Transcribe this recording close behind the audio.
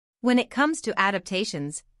When it comes to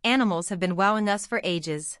adaptations, animals have been wowing us for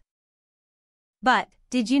ages. But,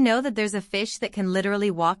 did you know that there's a fish that can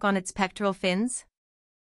literally walk on its pectoral fins?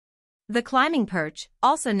 The climbing perch,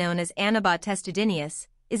 also known as Anabaw testudineus,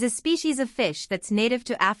 is a species of fish that's native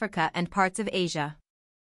to Africa and parts of Asia.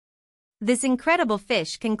 This incredible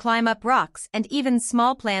fish can climb up rocks and even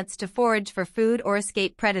small plants to forage for food or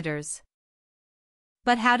escape predators.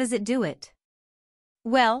 But how does it do it?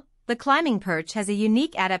 Well, the climbing perch has a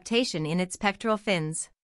unique adaptation in its pectoral fins.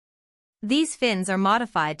 These fins are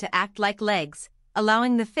modified to act like legs,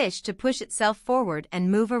 allowing the fish to push itself forward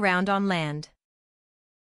and move around on land.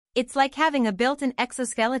 It's like having a built-in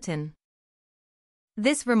exoskeleton.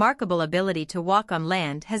 This remarkable ability to walk on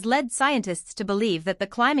land has led scientists to believe that the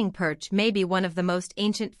climbing perch may be one of the most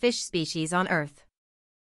ancient fish species on Earth.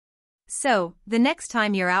 So, the next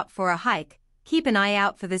time you're out for a hike, keep an eye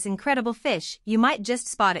out for this incredible fish. You might just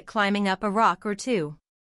spot it climbing up a rock or two.